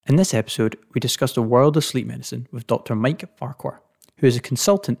In this episode, we discuss the world of sleep medicine with Dr Mike Farquhar, who is a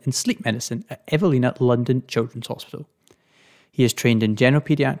consultant in sleep medicine at Evelina London Children's Hospital. He is trained in general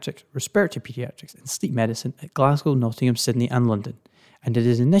paediatrics, respiratory paediatrics and sleep medicine at Glasgow, Nottingham, Sydney and London, and did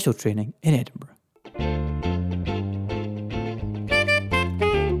his initial training in Edinburgh.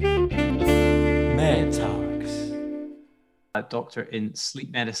 Med Talks. A doctor in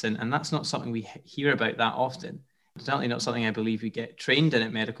sleep medicine, and that's not something we hear about that often. Certainly not something I believe we get trained in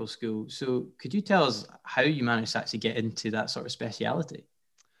at medical school. So could you tell us how you managed to actually get into that sort of speciality?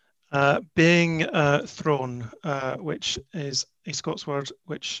 Being thrown, which is a Scots word,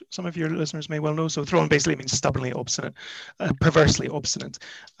 which some of your listeners may well know. So thrown basically means stubbornly obstinate, perversely obstinate.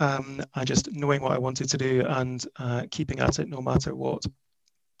 I just knowing what I wanted to do and keeping at it no matter what.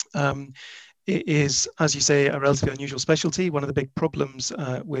 It is, as you say, a relatively unusual specialty. One of the big problems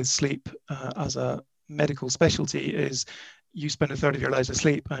with sleep as a medical specialty is you spend a third of your lives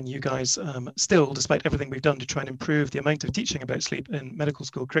asleep, and you guys still, despite everything we've done to try and improve the amount of teaching about sleep in medical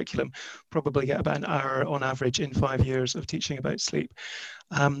school curriculum, probably get about an hour on average in 5 years of teaching about sleep.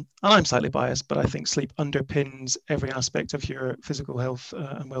 And I'm slightly biased, but I think sleep underpins every aspect of your physical health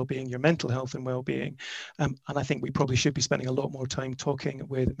and well-being, your mental health and well-being. And I think we probably should be spending a lot more time talking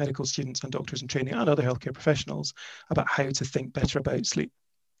with medical students and doctors in training and other healthcare professionals about how to think better about sleep.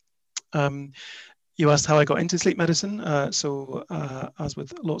 You asked how I got into sleep medicine. As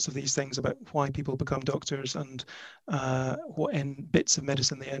with lots of these things about why people become doctors and what bits of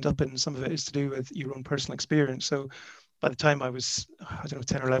medicine they end up in, some of it is to do with your own personal experience. So by the time I was,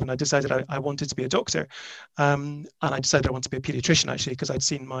 10 or 11, I decided I wanted to be a doctor. And I decided I wanted to be a pediatrician, actually, because I'd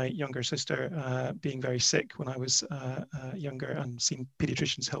seen my younger sister being very sick when I was younger and seen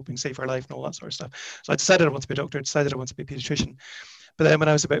pediatricians helping save her life and all that sort of stuff. So I decided I wanted to be a doctor, decided I wanted to be a pediatrician. But then when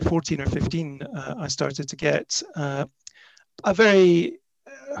I was about 14 or 15, I started to get a very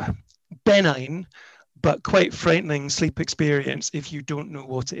benign but quite frightening sleep experience if you don't know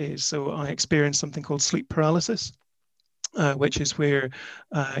what it is. So I experienced something called sleep paralysis, which is where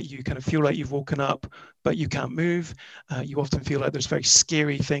you kind of feel like you've woken up, but you can't move. You often feel like there's very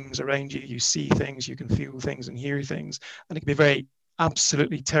scary things around you. You see things, you can feel things and hear things. And it can be a very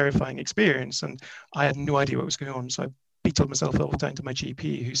absolutely terrifying experience. And I had no idea what was going on. So I told myself all the time to my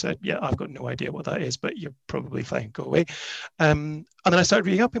GP, who said, yeah, I've got no idea what that is, but you're probably fine, go away. And then I started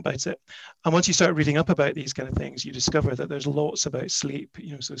reading up about it. And once you start reading up about these kind of things, you discover that there's lots about sleep,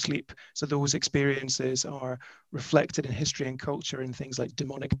 so those experiences are reflected in history and culture in things like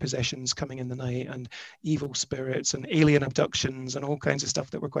demonic possessions coming in the night and evil spirits and alien abductions and all kinds of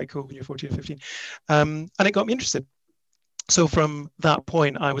stuff that were quite cool when you're 14 or 15. And it got me interested. So from that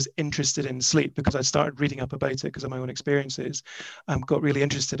point, I was interested in sleep because I started reading up about it because of my own experiences, got really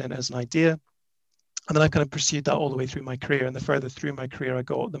interested in it as an idea. And then I kind of pursued that all the way through my career. And the further through my career I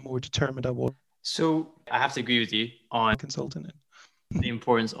got, the more determined I was. So I have to agree with you on consultant the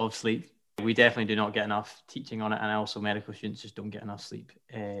importance of sleep. We definitely do not get enough teaching on it. And also medical students just don't get enough sleep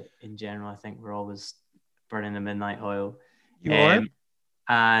in general. I think we're always burning the midnight oil. You are?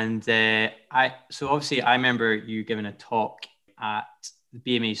 And so obviously I remember you giving a talk at the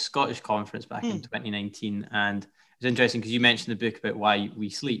BMA Scottish conference back in 2019. And it was interesting because you mentioned the book about why we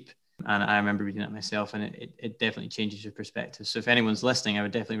sleep. And I remember reading it myself, and it definitely changes your perspective. So if anyone's listening, I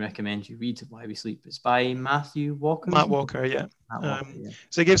would definitely recommend you read Why We Sleep. It's by Matt Walker, yeah.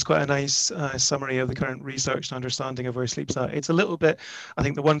 So it gives quite a nice summary of the current research and understanding of where sleep's at. It's a little bit, I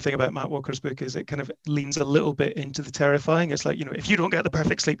think the one thing about Matt Walker's book is it kind of leans a little bit into the terrifying. It's like, if you don't get the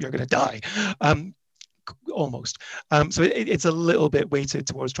perfect sleep, you're going to die. Almost. So it's a little bit weighted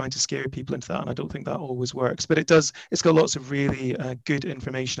towards trying to scare people into that, and I don't think that always works, but it's got lots of really good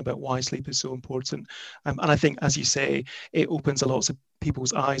information about why sleep is so important. And I think, as you say, it opens a lot of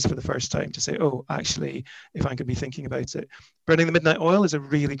people's eyes for the first time to say, oh, actually, if I could be thinking about it. Burning the midnight oil is a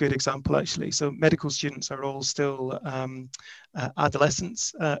really good example, actually. So medical students are all still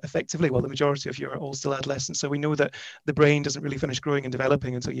adolescents, effectively. Well, the majority of you are all still adolescents. So we know that the brain doesn't really finish growing and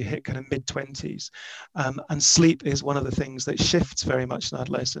developing until you hit kind of mid-20s. And sleep is one of the things that shifts very much in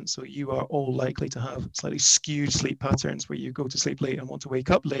adolescence. So you are all likely to have slightly skewed sleep patterns where you go to sleep late and want to wake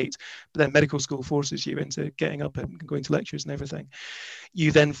up late, but then medical school forces you into getting up and going to lectures and everything.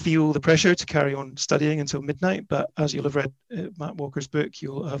 You then feel the pressure to carry on studying until midnight, but as you'll have read Matt Walker's book,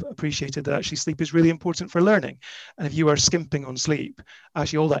 you'll have appreciated that actually sleep is really important for learning. And if you are skimping on sleep,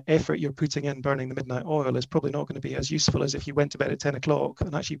 actually all that effort you're putting in burning the midnight oil is probably not going to be as useful as if you went to bed at 10 o'clock,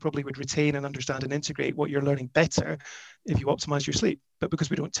 and actually probably would retain and understand and integrate what you're learning better if you optimize your sleep. But because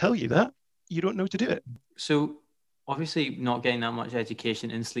we don't tell you that, you don't know to do it. So obviously not getting that much education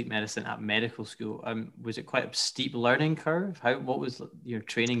in sleep medicine at medical school. Was it quite a steep learning curve? What was your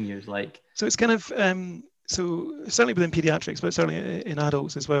training years like? So it's kind of so certainly within pediatrics, but certainly in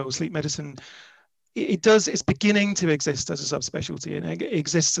adults as well. Sleep medicine, it's beginning to exist as a subspecialty, and it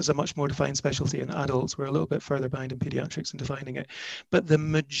exists as a much more defined specialty in adults. We're a little bit further behind in pediatrics in defining it, but the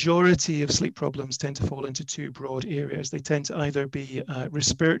majority of sleep problems tend to fall into two broad areas. They tend to either be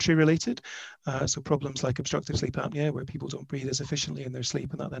respiratory related, so problems like obstructive sleep apnea, where people don't breathe as efficiently in their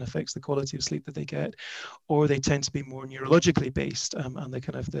sleep, and that then affects the quality of sleep that they get, or they tend to be more neurologically based, and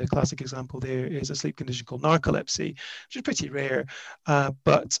the classic example there is a sleep condition called narcolepsy, which is pretty rare,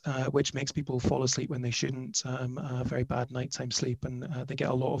 but which makes people fall asleep when they shouldn't, very bad nighttime sleep, and they get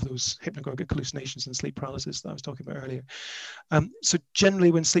a lot of those hypnagogic hallucinations and sleep paralysis that I was talking about earlier. So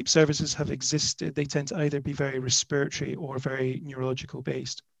generally when sleep services have existed, they tend to either be very respiratory or very neurological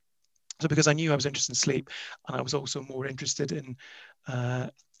based. So because I knew I was interested in sleep, and I was also more interested in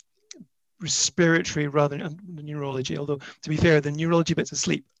respiratory rather than neurology, although to be fair, the neurology bits of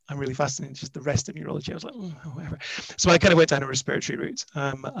sleep I'm really fascinated. Just the rest of neurology, I was like, oh, whatever. So I kind of went down a respiratory route,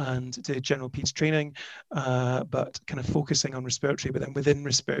 and did general peds training, but kind of focusing on respiratory. But then within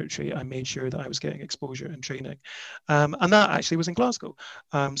respiratory, I made sure that I was getting exposure and training, and that actually was in Glasgow.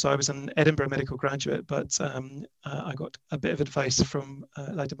 So I was an Edinburgh medical graduate, but I got a bit of advice from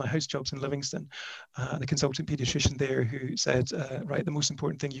I did my house jobs in Livingston, and a consultant paediatrician there who said, right, the most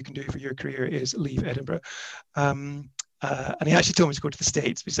important thing you can do for your career is leave Edinburgh. And he actually told me to go to the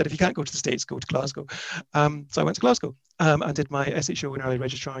States. He said, if you can't go to the States, go to Glasgow. So I went to Glasgow, and did my SHO and early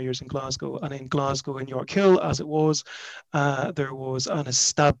registrar years in Glasgow. And in Glasgow and York Hill, as it was, there was an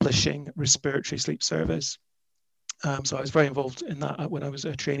establishing respiratory sleep service. So I was very involved in that when I was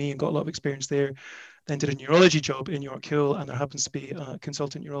a trainee and got a lot of experience there. Then did a neurology job in York Hill, and there happens to be a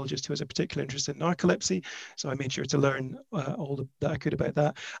consultant neurologist who has a particular interest in narcolepsy. So I made sure to learn all that I could about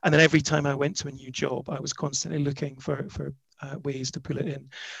that. And then every time I went to a new job, I was constantly looking for ways to pull it in.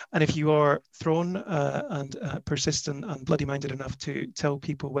 And if you are thrown and persistent and bloody-minded enough to tell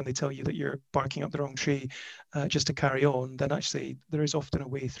people when they tell you that you're barking up the wrong tree just to carry on, then actually there is often a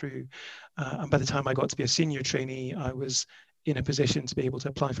way through. And by the time I got to be a senior trainee, I was in a position to be able to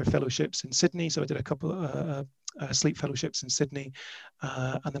apply for fellowships in Sydney. So I did a couple sleep fellowships in Sydney,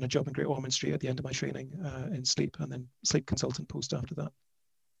 and then a job in Great Ormond Street at the end of my training in sleep, and then sleep consultant post after that.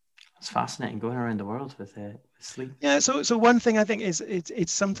 It's fascinating going around the world with sleep. Yeah. So one thing I think is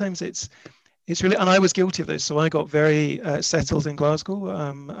it's sometimes it's really, and I was guilty of this. So I got very settled in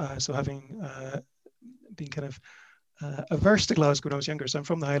Glasgow. So having been kind of averse to Glasgow when I was younger. So I'm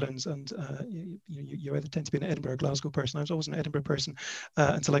from the Highlands, and you either tend to be an Edinburgh or Glasgow person. I was always an Edinburgh person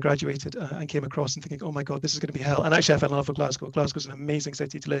until I graduated and came across and thinking, oh my God, this is going to be hell. And actually I fell in love with Glasgow. Glasgow's an amazing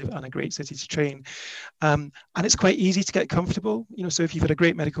city to live and a great city to train. And it's quite easy to get comfortable. So if you've had a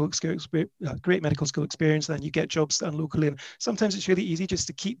great medical school experience, then you get jobs done locally. And sometimes it's really easy just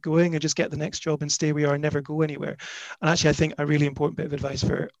to keep going and just get the next job and stay where you are and never go anywhere. And actually I think a really important bit of advice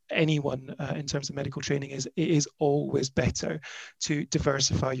for anyone in terms of medical training is it is always better to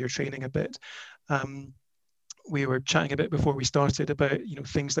diversify your training a bit. We were chatting a bit before we started about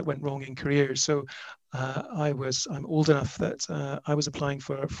things that went wrong in careers. So I'm old enough that I was applying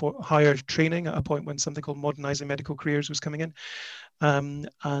for higher training at a point when something called Modernising Medical Careers was coming in,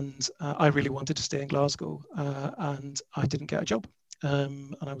 and I really wanted to stay in Glasgow, and I didn't get a job,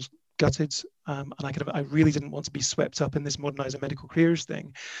 and I was gutted, and I really didn't want to be swept up in this Modernising Medical Careers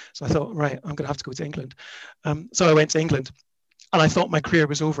thing. So I thought, right, I'm going to have to go to England. So I went to England. And I thought my career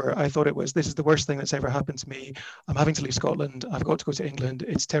was over. I thought this is the worst thing that's ever happened to me. I'm having to leave Scotland. I've got to go to England.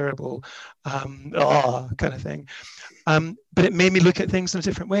 It's terrible, kind of thing. But it made me look at things in a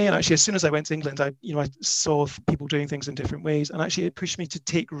different way. And actually, as soon as I went to England, I saw people doing things in different ways. And actually, it pushed me to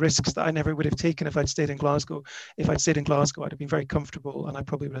take risks that I never would have taken if I'd stayed in Glasgow. If I'd stayed in Glasgow, I'd have been very comfortable, and I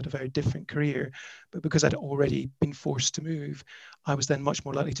probably would have had a very different career. But because I'd already been forced to move, I was then much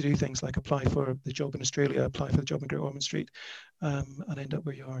more likely to do things like apply for the job in Australia, apply for the job in Great Ormond Street, and end up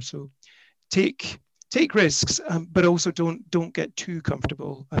where you are. So take risks, but also don't get too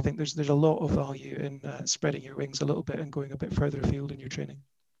comfortable. I think there's a lot of value in spreading your wings a little bit and going a bit further afield in your training.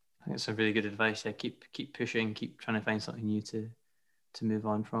 I think it's a really good advice. Yeah, keep pushing, keep trying to find something new to move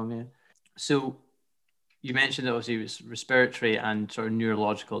on from. Yeah. So you mentioned that obviously it was respiratory and sort of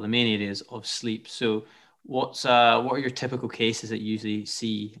neurological, the main areas of sleep. So what are your typical cases that you usually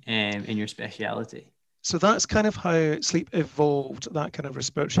see in your speciality? So that's kind of how sleep evolved, that kind of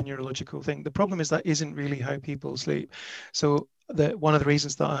respiratory neurological thing. The problem is that isn't really how people sleep. So one of the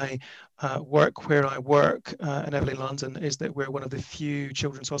reasons that I work where I work in Everleigh, London, is that we're one of the few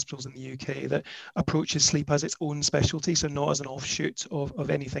children's hospitals in the UK that approaches sleep as its own specialty, so not as an offshoot of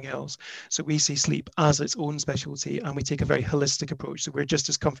anything else. So we see sleep as its own specialty, and we take a very holistic approach. So we're just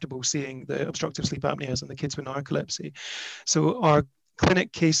as comfortable seeing the obstructive sleep apneas and the kids with narcolepsy. So our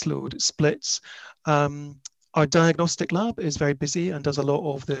clinic caseload splits. Our diagnostic lab is very busy and does a lot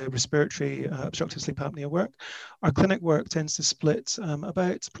of the respiratory obstructive sleep apnea work. Our clinic work tends to split probably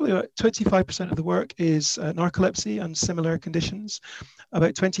about 25% of the work is narcolepsy and similar conditions.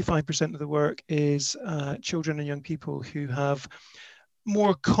 About 25% of the work is children and young people who have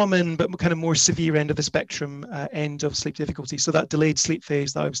more common but kind of more severe end of the spectrum end of sleep difficulty. So that delayed sleep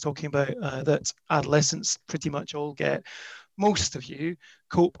phase that I was talking about that adolescents pretty much all get. Most of you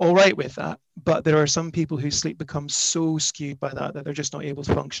cope all right with that, but there are some people whose sleep becomes so skewed by that they're just not able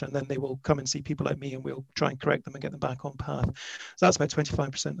to function, and then they will come and see people like me and we'll try and correct them and get them back on path. So that's about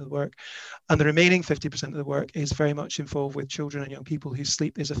 25% of the work. And the remaining 50% of the work is very much involved with children and young people whose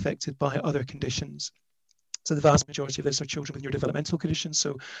sleep is affected by other conditions. So the vast majority of this are children with neurodevelopmental conditions,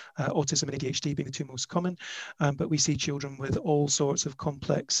 so autism and ADHD being the two most common, but we see children with all sorts of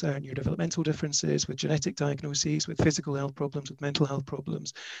complex neurodevelopmental differences, with genetic diagnoses, with physical health problems, with mental health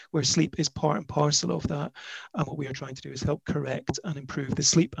problems, where sleep is part and parcel of that. And what we are trying to do is help correct and improve the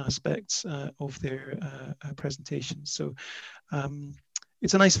sleep aspects of their presentations. So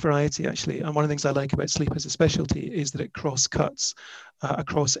it's a nice variety, actually. And one of the things I like about sleep as a specialty is that it cross-cuts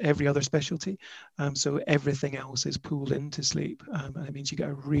across every other specialty. So everything else is pooled into sleep. And it means you get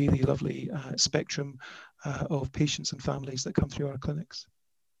a really lovely spectrum of patients and families that come through our clinics.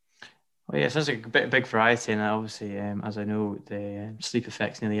 Well, yeah, it's a big variety, and obviously, as I know, the sleep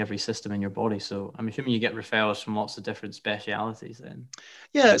affects nearly every system in your body. So I'm assuming you get referrals from lots of different specialities then.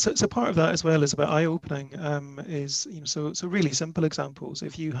 Yeah, so part of that as well is about eye-opening. So really simple examples.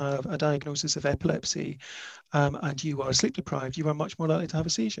 If you have a diagnosis of epilepsy and you are sleep deprived, you are much more likely to have a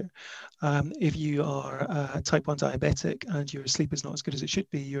seizure. If you are type 1 diabetic and your sleep is not as good as it should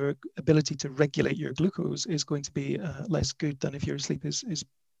be, your ability to regulate your glucose is going to be less good than if your sleep is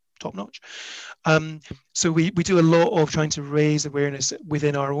top notch. So we do a lot of trying to raise awareness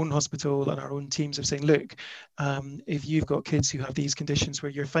within our own hospital and our own teams of saying, look, if you've got kids who have these conditions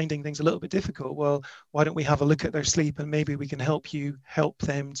where you're finding things a little bit difficult, well, why don't we have a look at their sleep and maybe we can help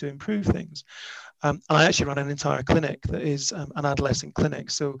them to improve things. And I actually run an entire clinic that is an adolescent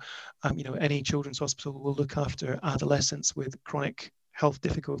clinic. So, any children's hospital will look after adolescents with chronic health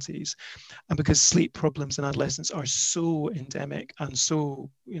difficulties. And because sleep problems in adolescents are so endemic and so,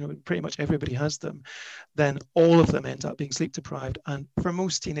 pretty much everybody has them, then all of them end up being sleep deprived. And for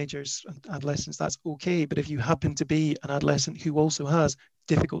most teenagers and adolescents, that's okay. But if you happen to be an adolescent who also has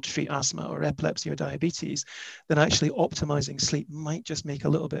difficult to treat asthma or epilepsy or diabetes, then actually optimizing sleep might just make a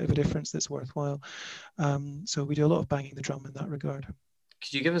little bit of a difference that's worthwhile. So we do a lot of banging the drum in that regard.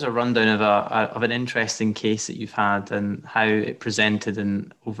 Could you give us a rundown of an interesting case that you've had and how it presented,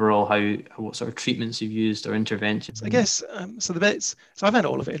 and overall what sort of treatments you've used or interventions? I guess so I find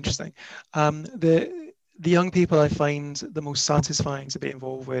all of it interesting. The young people I find the most satisfying to be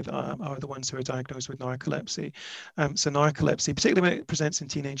involved with are the ones who are diagnosed with narcolepsy. So narcolepsy, particularly when it presents in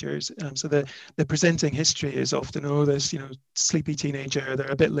teenagers, so the presenting history is often, this sleepy teenager,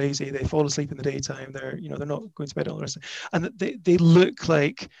 they're a bit lazy, they fall asleep in the daytime, they're not going to bed all the rest of it. And they look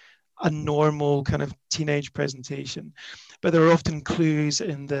like a normal kind of teenage presentation, but there are often clues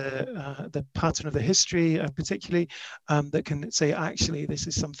in the pattern of the history, particularly that can say, actually, this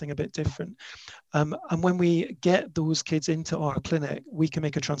is something a bit different. And when we get those kids into our clinic, we can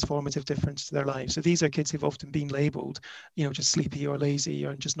make a transformative difference to their lives. So these are kids who've often been labeled, just sleepy or lazy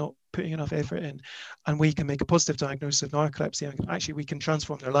or just not putting enough effort in. And we can make a positive diagnosis of narcolepsy. And actually, we can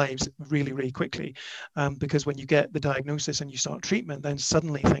transform their lives really, really quickly. Because when you get the diagnosis and you start treatment, then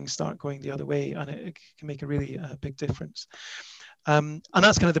suddenly things start going the other way, and it can make a really big difference. And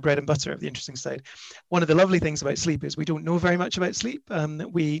that's kind of the bread and butter of the interesting side. One of the lovely things about sleep is we don't know very much about sleep.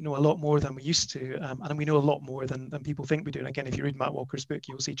 We know a lot more than we used to, and we know a lot more than people think we do. And again, if you read Matt Walker's book,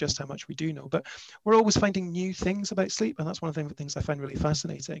 you'll see just how much we do know. But we're always finding new things about sleep, and that's one of the things I find really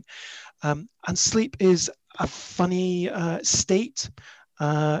fascinating. And sleep is a funny state.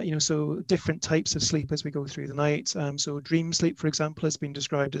 So different types of sleep as we go through the night. So dream sleep, for example, has been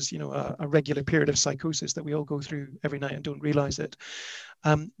described as, a regular period of psychosis that we all go through every night and don't realize it.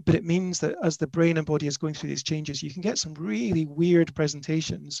 But it means that as the brain and body is going through these changes, you can get some really weird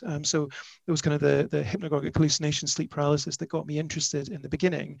presentations. So there was kind of the hypnagogic hallucination, sleep paralysis that got me interested in the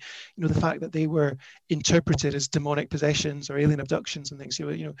beginning. The fact that they were interpreted as demonic possessions or alien abductions and things.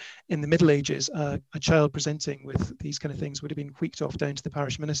 In the Middle Ages, a child presenting with these kind of things would have been wheeked off down to the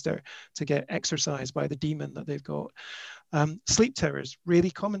parish minister to get exorcised by the demon that they've got. Sleep terrors,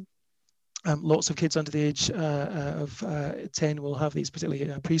 really common. Lots of kids under the age of 10 will have these, particularly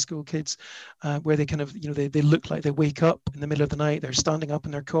preschool kids, where they kind of, they look like they wake up in the middle of the night. They're standing up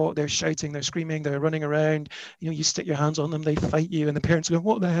in their cot, they're shouting, they're screaming, they're running around. You stick your hands on them, they fight you, and the parents go,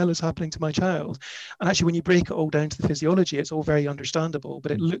 what the hell is happening to my child? And actually, when you break it all down to the physiology, it's all very understandable,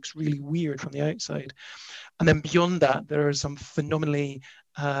 but it looks really weird from the outside. And then beyond that, there are some phenomenally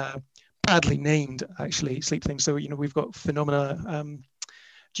badly named, actually, sleep things. So, we've got phenomena.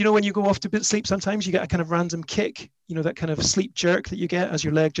 Do you know when you go off to sleep, sometimes you get a kind of random kick, that kind of sleep jerk that you get as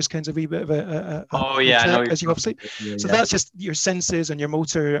your leg just kind of a wee bit of a jerk as you go off sleep. So that's just your senses and your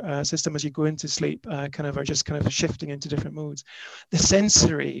motor system as you go into sleep kind of are just kind of shifting into different modes. The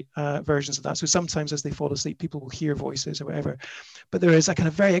sensory versions of that. So sometimes as they fall asleep, people will hear voices or whatever. But there is a kind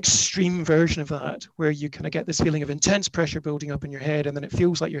of very extreme version of that where you kind of get this feeling of intense pressure building up in your head, and then it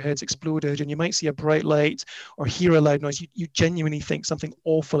feels like your head's exploded, and you might see a bright light or hear a loud noise. You genuinely think something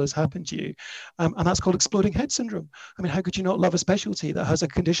awful has happened to you. And that's called exploding head syndrome. I mean, how could you not love a specialty that has a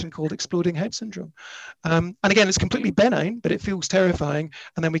condition called exploding head syndrome? And again, it's completely benign, but it feels terrifying.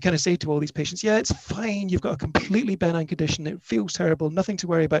 And then we kind of say to all these patients, yeah, it's fine. You've got a completely benign condition. It feels terrible. Nothing to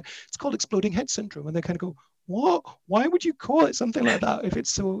worry about. It's called exploding head syndrome. And they kind of go, what? Why would you call it something like that if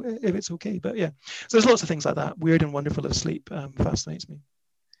it's okay? But yeah, so there's lots of things like that. Weird and wonderful of sleep fascinates me.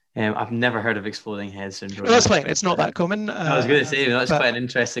 I've never heard of exploding head syndrome. Well, that's fine. It's not that common. I was going to say that's quite an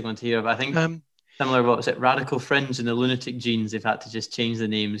interesting one to hear. But I think similar, what was it, radical fringe and the lunatic genes? They've had to just change the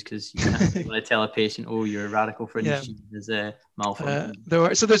names because you can't want to tell a patient, "Oh, your radical fringe gene is malformed."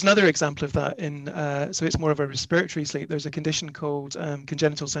 So there's another example of that in. So it's more of a respiratory sleep. There's a condition called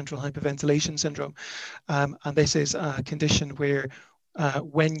congenital central hyperventilation syndrome, and this is a condition where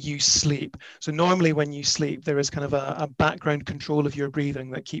when you sleep. So normally when you sleep, there is kind of a background control of your breathing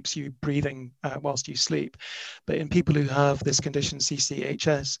that keeps you breathing whilst you sleep. But in people who have this condition,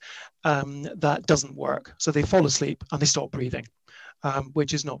 CCHS, that doesn't work. So they fall asleep and they stop breathing.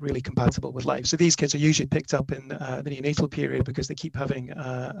 Which is not really compatible with life. So these kids are usually picked up in the neonatal period because they keep having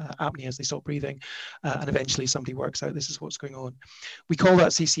apnea as they stop breathing, and eventually somebody works out this is what's going on. We call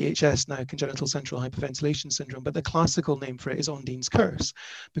that CCHS now, congenital central hyperventilation syndrome, but the classical name for it is Ondine's curse,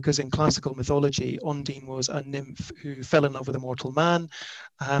 because in classical mythology, Ondine was a nymph who fell in love with a mortal man,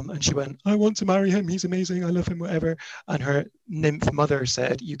 and she went, I want to marry him, he's amazing, I love him, whatever. And her nymph mother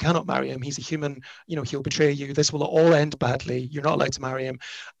said, you cannot marry him, he's a human, he'll betray you, this will all end badly, you're not allowed to marry him,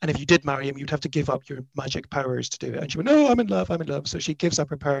 and if you did marry him, you'd have to give up your magic powers to do it. And she went, no, I'm in love. So she gives up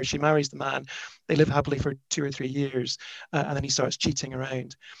her powers, she marries the man, they live happily for 2 or 3 years, and then he starts cheating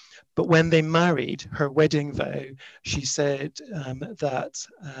around. But when they married, her wedding vow, she said that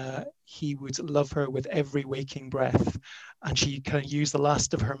he would love her with every waking breath. And she kind of used the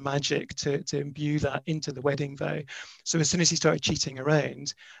last of her magic to imbue that into the wedding vow. So as soon as he started cheating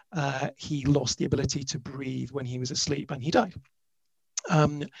around, he lost the ability to breathe when he was asleep, and he died.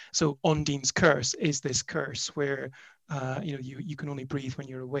 So Ondine's curse is this curse where you can only breathe when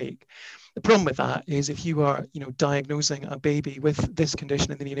you're awake. The problem with that is if you are diagnosing a baby with this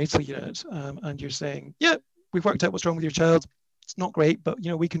condition in the neonatal unit, and you're saying, yeah, we've worked out what's wrong with your child, it's not great, but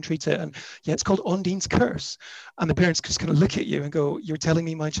we can treat it, and yeah, it's called Ondine's curse, and the parents just kind of look at you and go, you're telling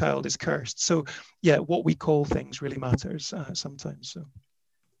me my child is cursed. So yeah, what we call things really matters sometimes. So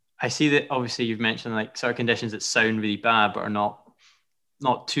I see that obviously you've mentioned like sort of conditions that sound really bad but are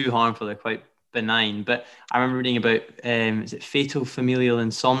not too harmful, they're quite benign. But I remember reading about is it fatal familial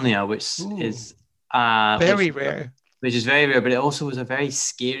insomnia, which is very rare, but it also was a very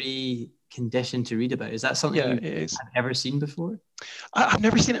scary condition to read about. Is that something you've ever seen before? I've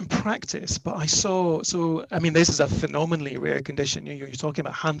never seen it in practice, but I saw, I mean, this is a phenomenally rare condition. You're talking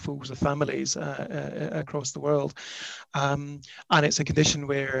about handfuls of families across the world. And it's a condition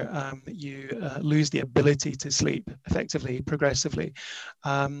where you lose the ability to sleep effectively, progressively.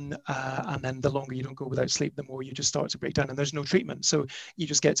 And then the longer you don't go without sleep, the more you just start to break down, and there's no treatment. So you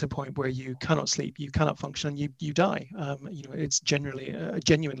just get to a point where you cannot sleep, you cannot function, and you die. It's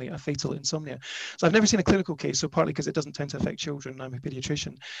genuinely a fatal insomnia. So I've never seen a clinical case, so partly because it doesn't tend to affect children. I'm a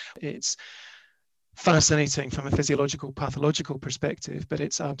pediatrician. It's fascinating from a physiological, pathological perspective, but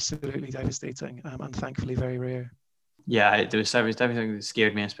it's absolutely devastating and thankfully very rare. There was definitely something that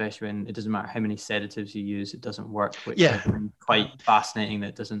scared me, especially when it doesn't matter how many sedatives you use, it doesn't work, which I find quite fascinating.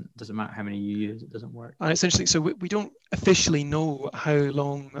 That doesn't matter how many you use, it doesn't work. And it's interesting. So we don't officially know how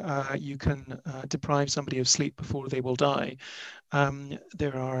long you can deprive somebody of sleep before they will die.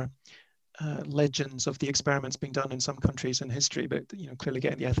 There are legends of the experiments being done in some countries in history, but clearly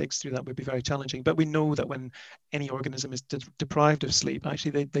getting the ethics through that would be very challenging. But we know that when any organism is deprived of sleep,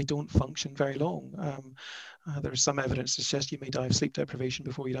 actually they don't function very long. There's some evidence to suggest you may die of sleep deprivation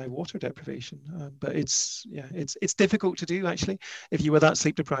before you die of water deprivation. But it's difficult to do, actually. If you were that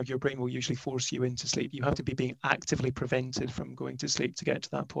sleep deprived, your brain will usually force you into sleep. You have to be being actively prevented from going to sleep to get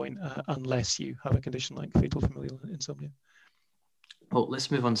to that point, unless you have a condition like fatal familial insomnia. Well,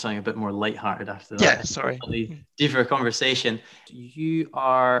 let's move on to something a bit more lighthearted after that. Yeah, sorry. Deeper conversation. You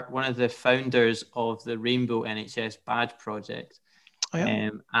are one of the founders of the Rainbow NHS Badge Project. I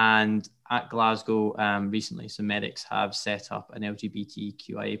am. And at Glasgow recently, some medics have set up an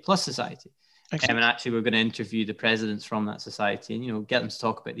LGBTQIA plus society. And actually, we're going to interview the presidents from that society and, get them to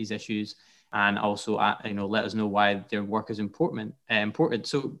talk about these issues and also, let us know why their work is important.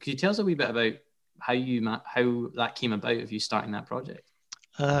 So could you tell us a wee bit about how that came about of you starting that project?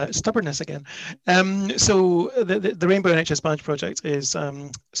 Stubbornness again. So the Rainbow NHS Badge Project is,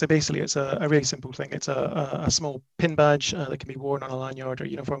 so basically it's a really simple thing. It's a small pin badge that can be worn on a lanyard or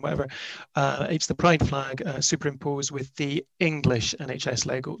uniform, whatever. It's the pride flag superimposed with the English NHS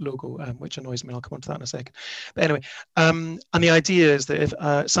logo, which annoys me. I'll come on to that in a second. But anyway, and the idea is that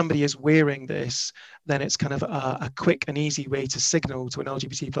if somebody is wearing this, then it's kind of a quick and easy way to signal to an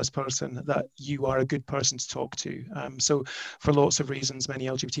LGBT plus person that you are a good person to talk to. So for lots of reasons, many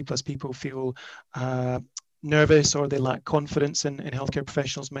LGBT plus people feel nervous or they lack confidence in healthcare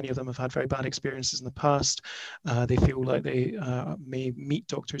professionals. Many of them have had very bad experiences in the past. They feel like they may meet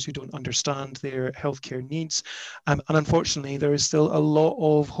doctors who don't understand their healthcare needs. And unfortunately, there is still a lot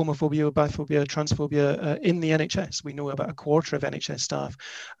of homophobia, biphobia, transphobia in the NHS. We know about a quarter of NHS staff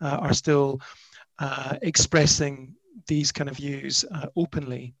are still expressing these kind of views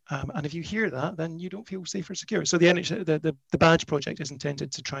openly, and if you hear that, then you don't feel safe or secure. So the NHS, the badge project is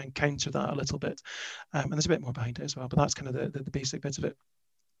intended to try and counter that a little bit, and there's a bit more behind it as well, but that's kind of the basic bit of it.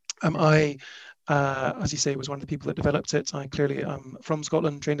 I, as you say, was one of the people that developed it. I clearly am from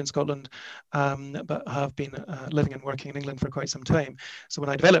Scotland, trained in Scotland, but have been living and working in England for quite some time. So when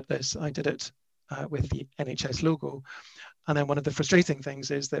I developed this, I did it with the NHS logo. And then one of the frustrating things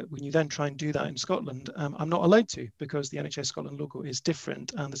is that when you then try and do that in Scotland, I'm not allowed to, because the NHS Scotland logo is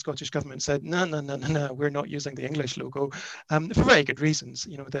different. And the Scottish government said, no, we're not using the English logo, for very good reasons.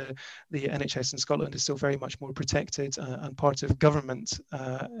 The NHS in Scotland is still very much more protected and part of government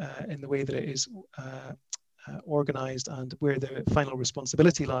in the way that it is organised and where the final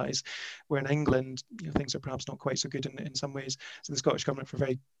responsibility lies, where in England things are perhaps not quite so good in some ways. So the Scottish government, for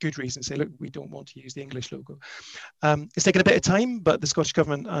very good reasons, say, look, we don't want to use the English logo. It's taken a bit of time, but the Scottish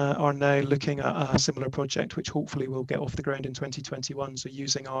government are now looking at a similar project, which hopefully will get off the ground in 2021. So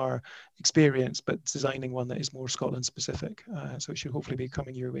using our experience, but designing one that is more Scotland specific. So it should hopefully be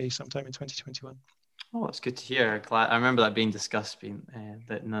coming your way sometime in 2021. Oh, it's good to hear. I remember that being discussed,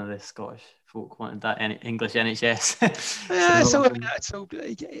 that none of the Scottish folk wanted that English NHS.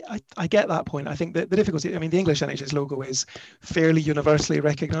 I get that point. I think that the difficulty, the English NHS logo is fairly universally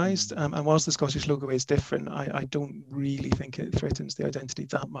recognised, and whilst the Scottish logo is different, I don't really think it threatens the identity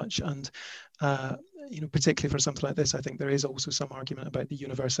that much. And particularly for something like this, I think there is also some argument about the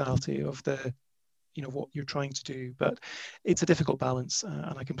universality of the what you're trying to do, but it's a difficult balance,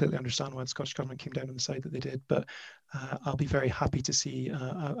 and I completely understand why the Scottish government came down on the side that they did, but I'll be very happy to see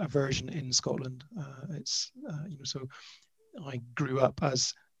a version in Scotland. So I grew up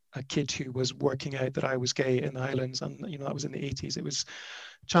as a kid who was working out that I was gay in the Highlands, and that was in the 80s. It was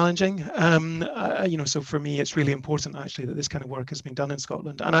challenging, so for me it's really important actually that this kind of work has been done in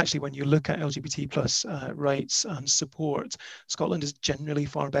Scotland. And actually when you look at LGBT plus rights and support, Scotland is generally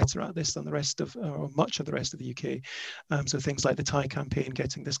far better at this than the rest of, or much of the rest of the UK. So things like the Thai campaign,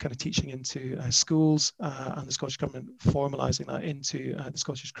 getting this kind of teaching into schools, and the Scottish government formalising that into the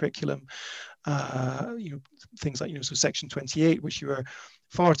Scottish curriculum. Things like, so Section 28, which you are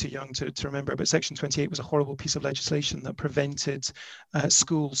far too young to remember, but Section 28 was a horrible piece of legislation that prevented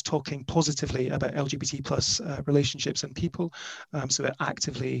schools talking positively about LGBT plus relationships and people. So it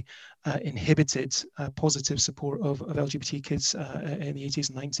actively inhibited positive support of LGBT kids in the 80s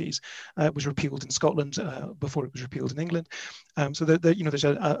and 90s. It was repealed in Scotland before it was repealed in England. So there's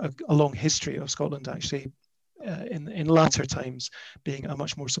a long history of Scotland actually in latter times being a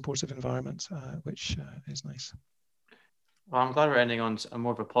much more supportive environment, which is nice. Well, I'm glad we're ending on a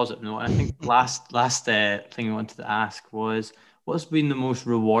more of a positive note. And I think last thing I wanted to ask was, what's been the most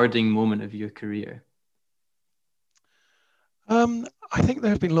rewarding moment of your career? I think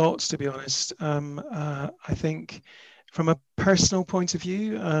there have been lots, to be honest. I think from a personal point of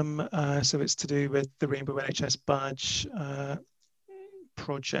view, so it's to do with the Rainbow NHS Badge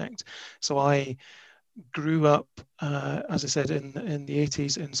project. So I grew up, as I said, in the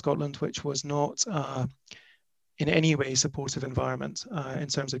 80s in Scotland, which was not in any way supportive environment in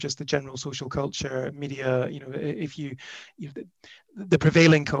terms of just the general social culture, media. If the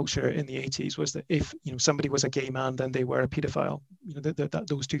prevailing culture in the 80s was that if somebody was a gay man, then they were a paedophile.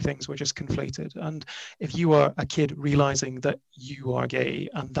 Those two things were just conflated. And if you are a kid realizing that you are gay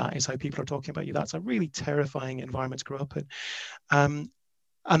and that is how people are talking about you, that's a really terrifying environment to grow up in.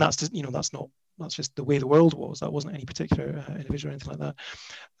 And that's just that's just the way the world was. That wasn't any particular individual or anything like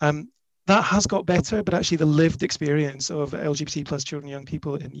that. That has got better, but actually the lived experience of LGBT plus children and young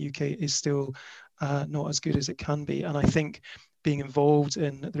people in the UK is still not as good as it can be. And I think being involved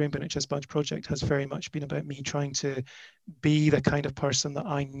in the Rainbow NHS Badge project has very much been about me trying to be the kind of person that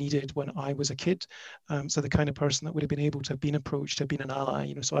I needed when I was a kid. So the kind of person that would have been able to have been approached, to have been an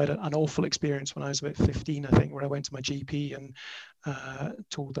ally. So I had an awful experience when I was about 15, I think, where I went to my GP and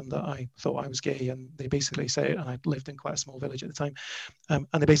told them that I thought I was gay, and they basically said, and I lived in quite a small village at the time, and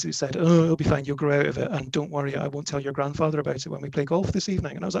they basically said, "Oh, it'll be fine, you'll grow out of it, and don't worry, I won't tell your grandfather about it when we play golf this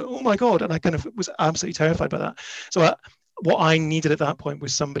evening." And I was like, "Oh my God," and I kind of was absolutely terrified by that. So what I needed at that point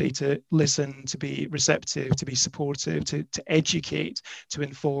was somebody to listen, to be receptive, to be supportive, to educate, to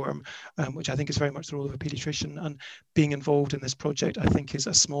inform, which I think is very much the role of a paediatrician. And being involved in this project, I think, is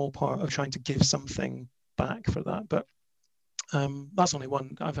a small part of trying to give something back for that. But that's only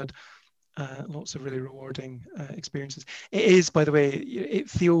one. I've had lots of really rewarding experiences. It is, by the way, it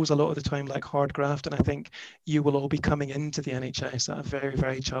feels a lot of the time like hard graft, and I think you will all be coming into the NHS at a very,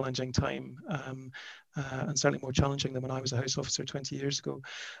 very challenging time, and certainly more challenging than when I was a house officer 20 years ago.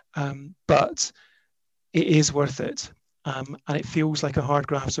 But it is worth it. And it feels like a hard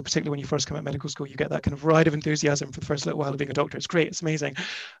graft. So particularly when you first come out of medical school, you get that kind of ride of enthusiasm for the first little while of being a doctor. It's great, it's amazing.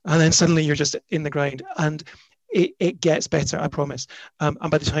 And then suddenly you're just in the grind. And it gets better, I promise. And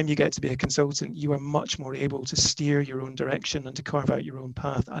by the time you get to be a consultant, you are much more able to steer your own direction and to carve out your own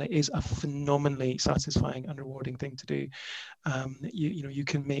path. And it is a phenomenally satisfying and rewarding thing to do. You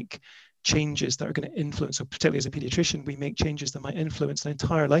can make changes that are going to influence, so particularly as a pediatrician, we make changes that might influence an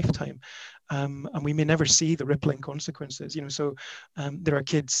entire lifetime. And we may never see the rippling consequences. So there are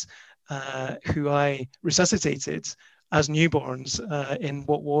kids who I resuscitated as newborns in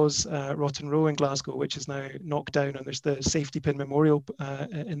what was Rotten Row in Glasgow, which is now knocked down, and there's the safety pin memorial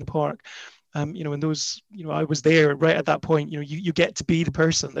in the park. And those, I was there right at that point. You get to be the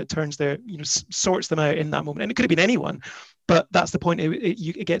person that turns their, sorts them out in that moment, and it could have been anyone, but that's the point.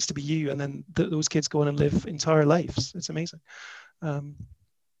 It gets to be you, and then those kids go on and live entire lives. It's amazing.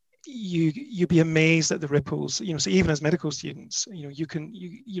 You'd be amazed at the ripples, so even as medical students,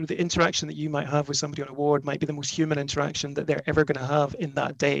 the interaction that you might have with somebody on a ward might be the most human interaction that they're ever going to have in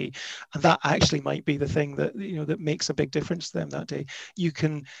that day, and that actually might be the thing that that makes a big difference to them that day. You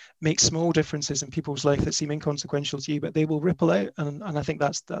can make small differences in people's life that seem inconsequential to you, but they will ripple out, and I think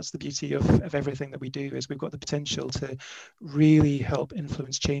that's the beauty of everything that we do, is we've got the potential to really help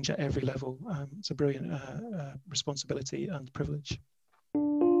influence change at every level. It's a brilliant responsibility and privilege.